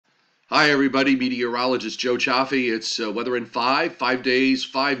Hi, everybody. Meteorologist Joe Cioffi. It's weather in 5 days,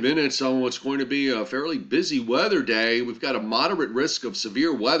 5 minutes on what's going to be a fairly busy weather day. We've got a moderate risk of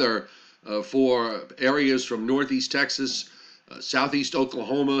severe weather for areas from northeast Texas, southeast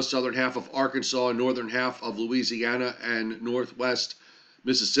Oklahoma, southern half of Arkansas, northern half of Louisiana, and northwest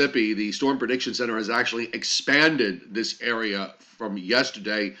Mississippi. The Storm Prediction Center has actually expanded this area from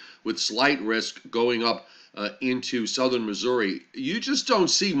yesterday with slight risk going up into southern Missouri. You just don't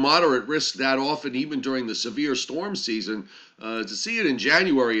see moderate risk that often, even during the severe storm season. To see it in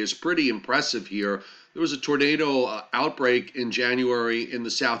January is pretty impressive here. There was a tornado outbreak in January in the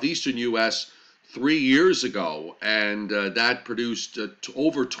southeastern U.S. 3 years ago, and that produced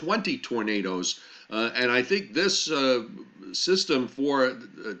over 20 tornadoes. And I think this system for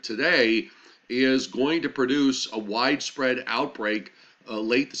today is going to produce a widespread outbreak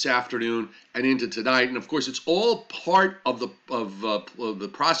late this afternoon and into tonight. And of course, it's all part of the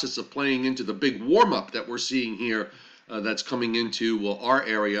process of playing into the big warm up that we're seeing here that's coming into our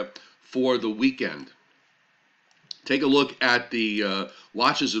area for the weekend. Take a look at the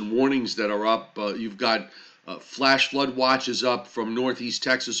watches and warnings that are up. You've got flash flood watches up from northeast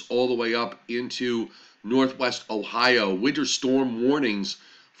Texas all the way up into northwest Ohio. Winter storm warnings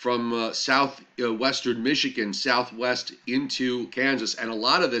from southwestern Michigan, southwest into Kansas, and a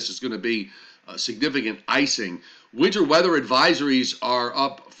lot of this is going to be significant icing. Winter weather advisories are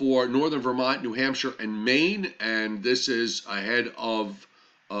up for northern Vermont, New Hampshire, and Maine, and this is ahead of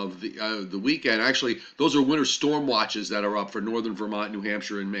the weekend. Actually, those are winter storm watches that are up for northern Vermont, New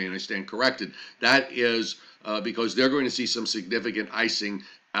Hampshire, and Maine. I stand corrected. That is because they're going to see some significant icing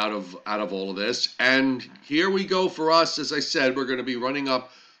out of all of this. And here we go for us. As I said, we're going to be running up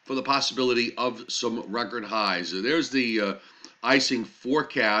for the possibility of some record highs. There's the icing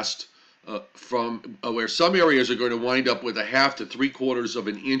forecast from where some areas are going to wind up with a half to 3/4 of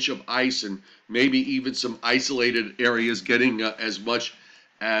an inch of ice, and maybe even some isolated areas getting as much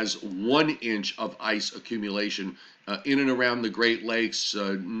as 1 inch of ice accumulation in and around the Great Lakes,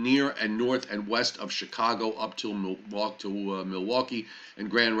 near and north and west of Chicago, up to Milwaukee and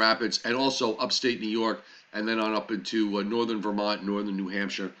Grand Rapids, and also upstate New York, and then on up into northern Vermont, northern New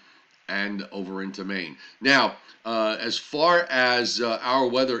Hampshire, and over into Maine. Now, as far as our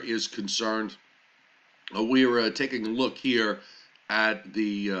weather is concerned, we're taking a look here at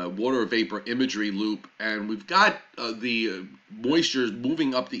the water vapor imagery loop, and we've got the moisture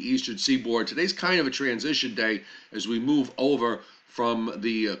moving up the eastern seaboard. Today's kind of a transition day as we move over from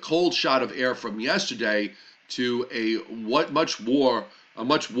the cold shot of air from yesterday to a much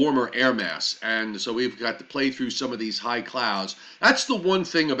warmer air mass, and so we've got to play through some of these high clouds. That's the one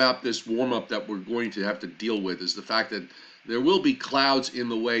thing about this warm-up that we're going to have to deal with, is the fact that there will be clouds in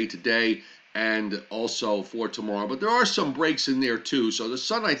the way today and also for tomorrow, but there are some breaks in there too. So the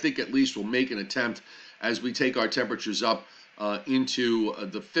sun, I think, at least will make an attempt as we take our temperatures up into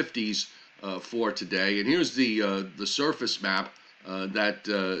the 50s for today. And here's the surface map,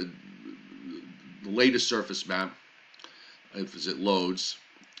 the latest surface map, as it loads.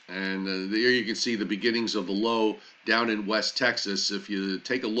 And there you can see the beginnings of the low down in West Texas. If you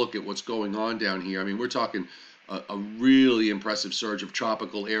take a look at what's going on down here, I mean, we're talking a really impressive surge of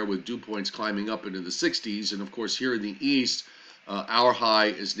tropical air with dew points climbing up into the 60s. And of course, here in the east, our high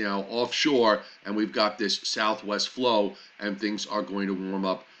is now offshore, and we've got this southwest flow, and things are going to warm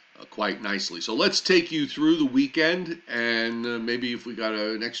up quite nicely. So let's take you through the weekend, and maybe if we got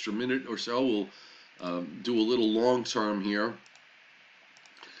an extra minute or so, we'll do a little long term here.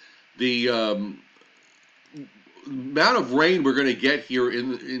 The amount of rain we're going to get here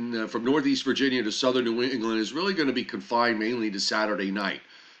from northeast Virginia to southern New England is really going to be confined mainly to Saturday night.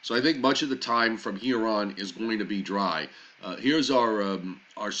 So I think much of the time from here on is going to be dry. Here's our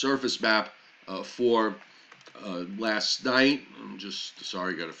surface map for last night. I'm just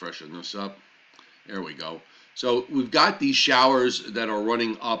sorry, got to freshen this up. There we go. So we've got these showers that are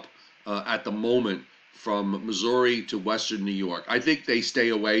running up at the moment from Missouri to western New York. I think they stay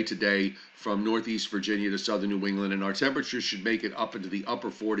away today from northeast Virginia to southern New England, and our temperatures should make it up into the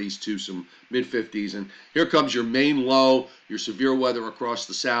upper 40s to some mid-50s. And here comes your main low, your severe weather across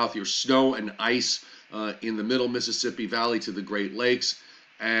the south, your snow and ice in the middle Mississippi Valley to the Great Lakes,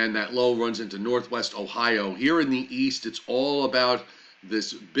 and that low runs into northwest Ohio. Here in the east, it's all about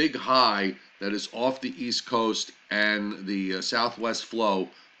this big high that is off the east coast and the southwest flow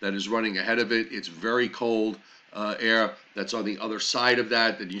that is running ahead of it. It's very cold air that's on the other side of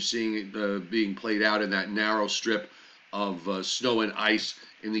that you're seeing it being played out in that narrow strip of snow and ice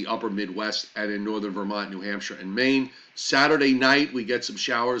in the upper Midwest and in northern Vermont, New Hampshire, and Maine. Saturday night, we get some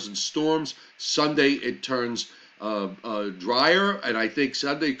showers and storms. Sunday, it turns drier, and I think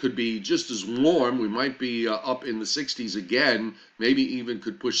Sunday could be just as warm. We might be up in the 60s again, maybe even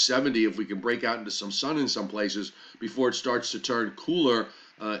could push 70 if we can break out into some sun in some places before it starts to turn cooler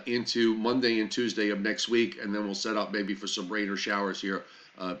into Monday and Tuesday of next week, and then we'll set up maybe for some rain or showers here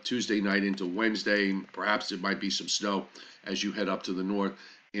Tuesday night into Wednesday. Perhaps there might be some snow as you head up to the north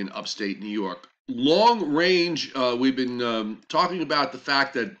in upstate New York. Long range, we've been talking about the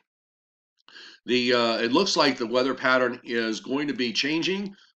fact that it looks like the weather pattern is going to be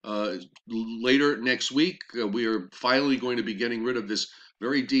changing later next week. We are finally going to be getting rid of this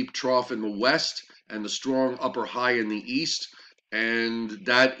very deep trough in the west and the strong upper high in the east, and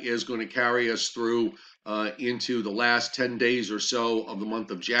that is going to carry us through into the last 10 days or so of the month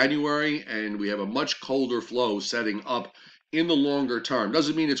of January, and we have a much colder flow setting up in the longer term.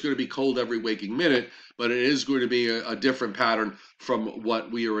 Doesn't mean it's going to be cold every waking minute, but it is going to be a different pattern from what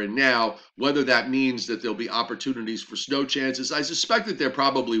we are in now. Whether that means that there'll be opportunities for snow chances, I suspect that there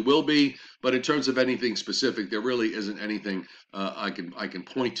probably will be, but in terms of anything specific, there really isn't anything I can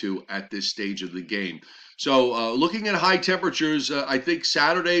point to at this stage of the game. So looking at high temperatures, I think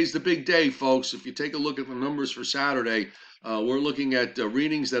Saturday is the big day, folks. If you take a look at the numbers for Saturday, we're looking at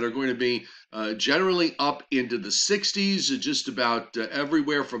readings that are going to be generally up into the 60s, just about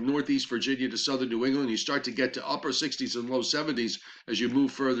everywhere from Northeast Virginia to Southern New England. You start to get to upper 60s and low 70s as you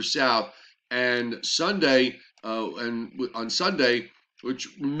move further south. And Sunday, on Sunday,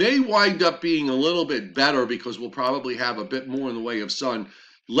 which may wind up being a little bit better because we'll probably have a bit more in the way of sun,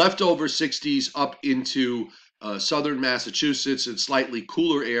 leftover 60s up into southern Massachusetts and slightly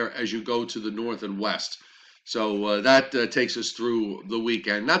cooler air as you go to the north and west. So that takes us through the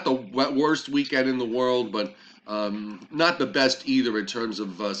weekend. Not the worst weekend in the world, but not the best either in terms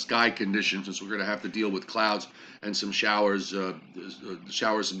of sky conditions, since we're going to have to deal with clouds and some showers,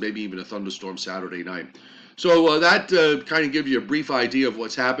 showers and maybe even a thunderstorm Saturday night. So that kind of gives you a brief idea of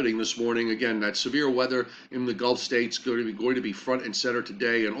what's happening this morning. Again, that severe weather in the Gulf states going to be front and center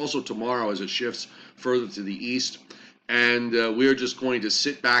today and also tomorrow as it shifts further to the east. And we're just going to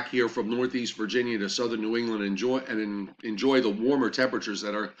sit back here from Northeast Virginia to Southern New England and enjoy the warmer temperatures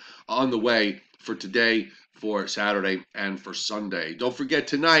that are on the way for today, for Saturday, and for Sunday. Don't forget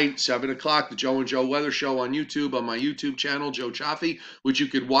tonight, 7 o'clock, the Joe and Joe Weather Show on YouTube, on my YouTube channel, Joe Cioffi, which you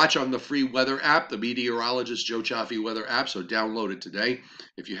can watch on the free weather app, the meteorologist Joe Cioffi weather app. So download it today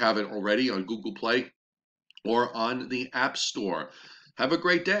if you haven't already on Google Play or on the App Store. Have a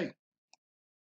great day.